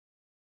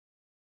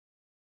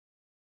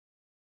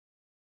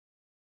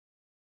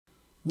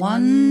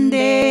One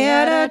day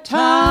at a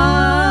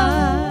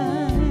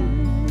time.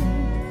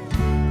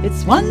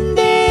 It's one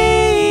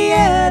day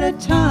at a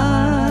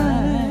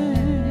time.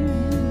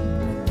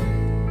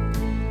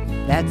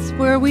 That's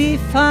where we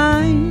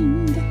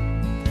find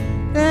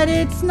that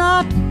it's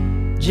not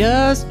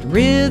just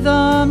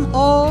rhythm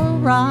or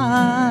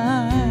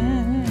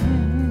rhyme.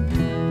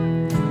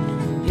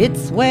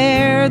 It's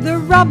where the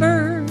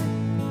rubber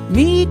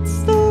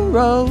meets the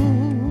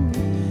road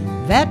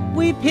that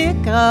we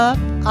pick up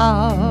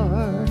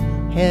our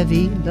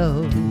heavy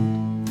load.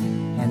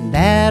 And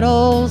that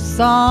old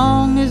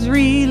song is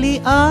really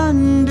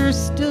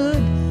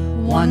understood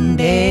one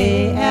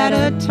day at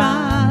a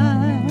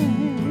time.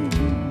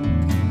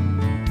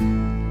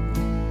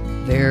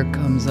 There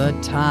comes a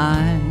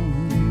time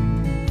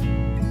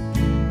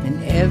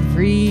in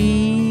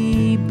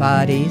everybody's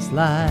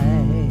life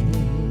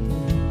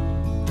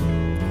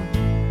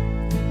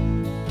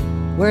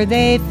where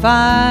they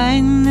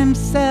find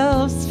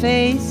themselves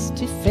face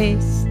to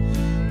face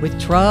with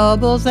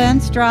troubles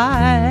and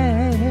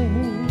strife.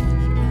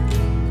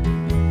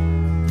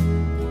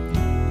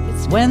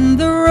 It's when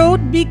the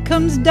road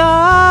becomes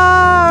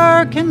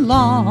dark and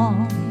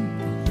long,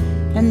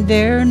 and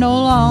there no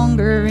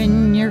longer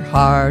in your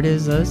heart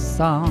is a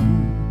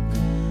song.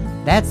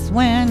 That's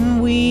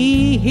when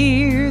we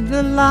hear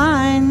the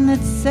line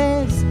that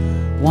says,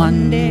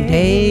 one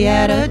day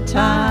at a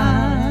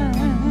time.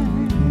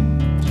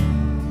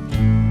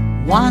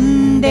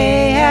 One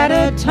day at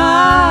a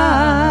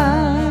time.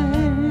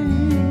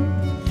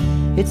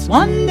 It's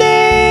one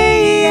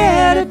day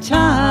at a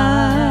time.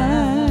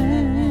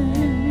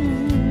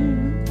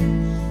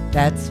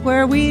 That's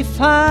where we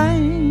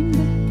find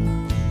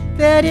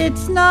that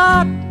it's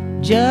not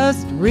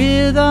just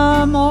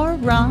rhythm or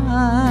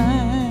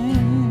rhyme.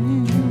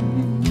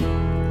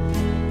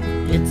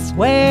 It's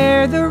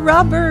where the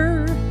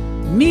rubber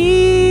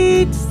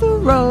meets the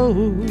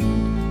road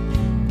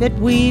that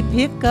we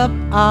pick up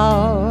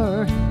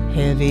our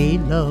heavy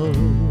load.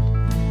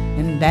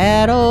 And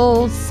that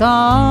old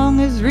song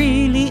is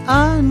really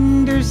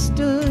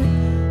understood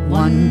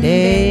one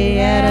day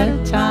at a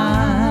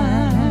time.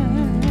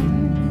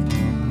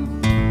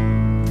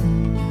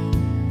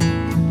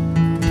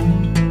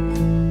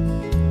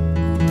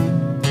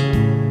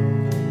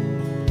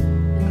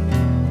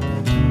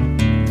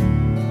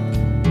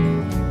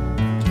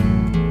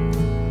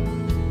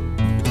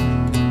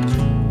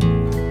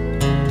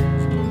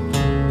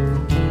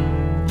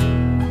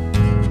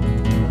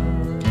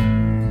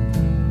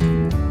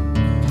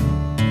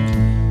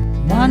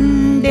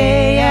 One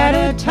day at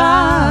a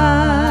time.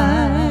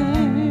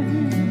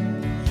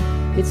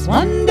 It's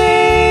one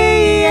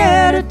day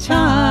at a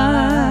time.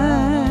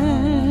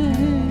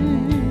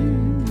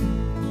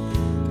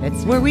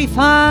 That's where we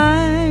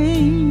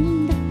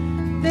find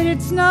that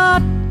it's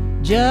not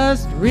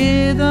just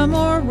rhythm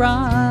or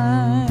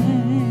rhyme.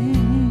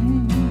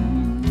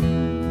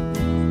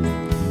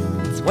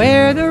 It's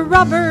where the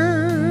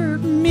rubber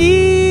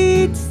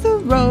meets the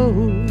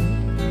road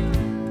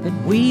that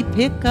we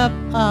pick up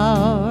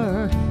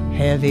our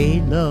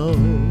heavy load.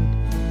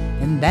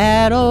 And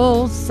that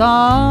old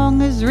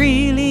song is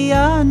really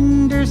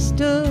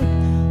understood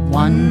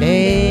one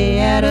day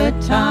at a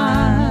time.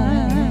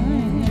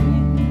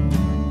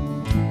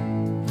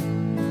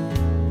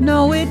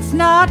 No, it's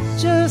not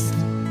just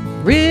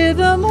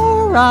rhythm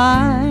or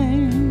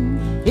rhyme.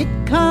 It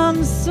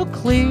comes so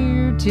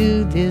clear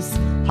to this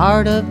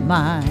heart of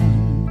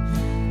mine.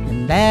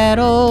 And that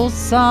old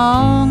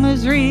song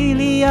is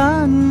really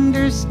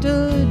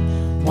understood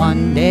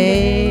one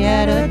day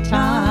at a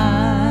time.